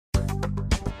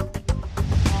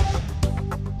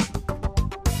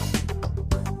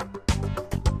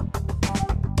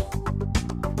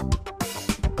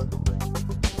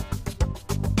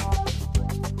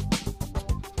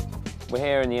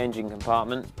here in the engine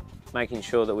compartment, making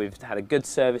sure that we've had a good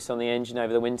service on the engine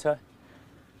over the winter.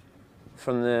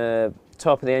 From the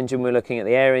top of the engine, we're looking at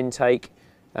the air intake,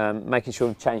 making sure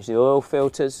we've changed the oil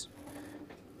filters,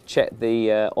 check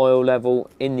the oil level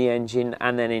in the engine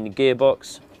and then in the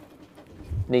gearbox.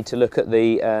 Need to look at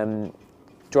the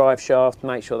drive shaft,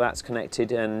 make sure that's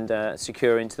connected and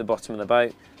secure into the bottom of the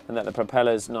boat, and that the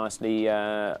propeller's nicely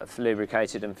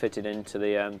lubricated and fitted into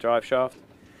the drive shaft.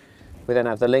 We then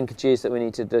have the linkages that we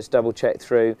need to just double check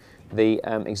through, the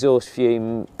exhaust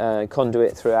fume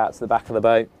conduit throughout to the back of the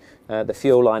boat, the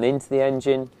fuel line into the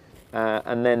engine,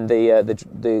 and then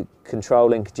the control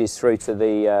linkages through to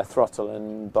the throttle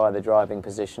and by the driving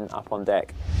position up on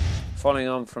deck. Following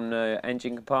on from the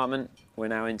engine compartment, we're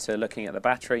now into looking at the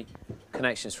battery.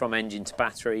 Connections from engine to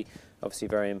battery, obviously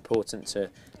very important to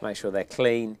make sure they're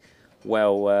clean,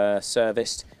 well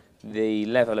serviced. The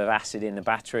level of acid in the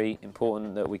battery,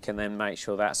 important that we can then make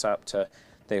sure that's up to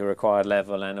the required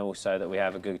level, and also that we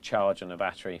have a good charge on the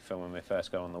battery for when we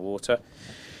first go on the water.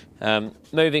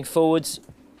 Moving forwards,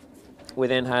 we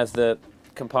then have the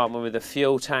compartment with the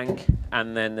fuel tank,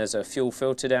 and then there's a fuel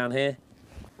filter down here.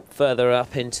 Further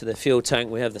up into the fuel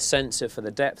tank, we have the sensor for the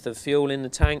depth of fuel in the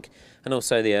tank, and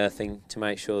also the earthing to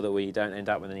make sure that we don't end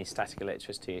up with any static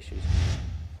electricity issues.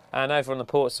 And over on the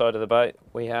port side of the boat,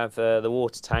 we have the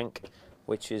water tank,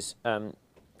 which is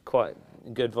quite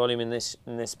good volume in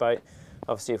this boat.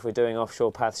 Obviously, if we're doing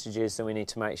offshore passages, then we need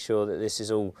to make sure that this is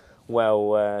all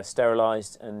well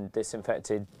sterilised and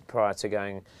disinfected prior to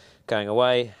going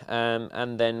away.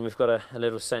 And then we've got a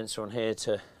little sensor on here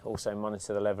to also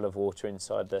monitor the level of water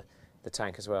inside the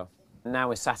tank as well. Now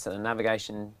we're sat at the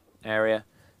navigation area,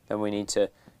 then we need to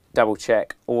double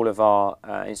check all of our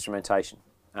instrumentation.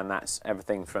 And that's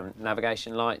everything from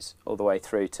navigation lights all the way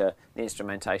through to the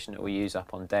instrumentation that we use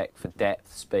up on deck for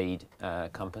depth, speed,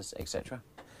 compass, etc.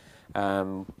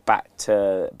 Back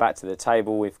to the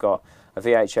table, we've got a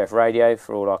VHF radio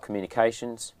for all our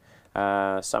communications.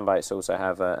 Some boats also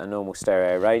have a normal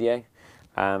stereo radio.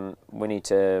 We need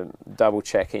to double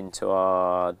check into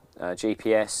our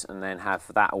GPS and then have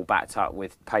that all backed up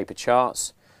with paper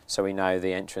charts, so we know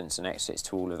the entrance and exits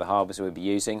to all of the harbours we'll be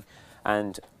using.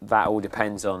 And that all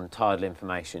depends on tidal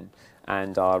information,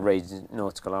 and our Reed's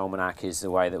Nautical Almanac is the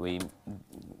way that we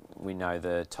know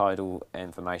the tidal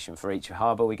information for each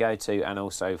harbour we go to, and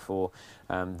also for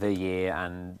the year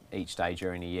and each day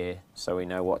during the year, so we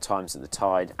know what times of the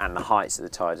tide and the heights of the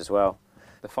tide as well.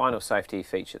 The final safety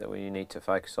feature that we need to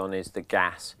focus on is the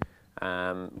gas.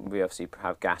 We obviously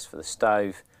have gas for the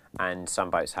stove, and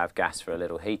some boats have gas for a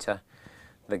little heater.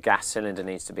 The gas cylinder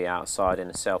needs to be outside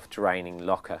in a self-draining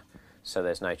locker, so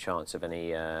there's no chance of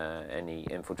any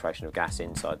infiltration of gas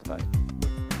inside the boat.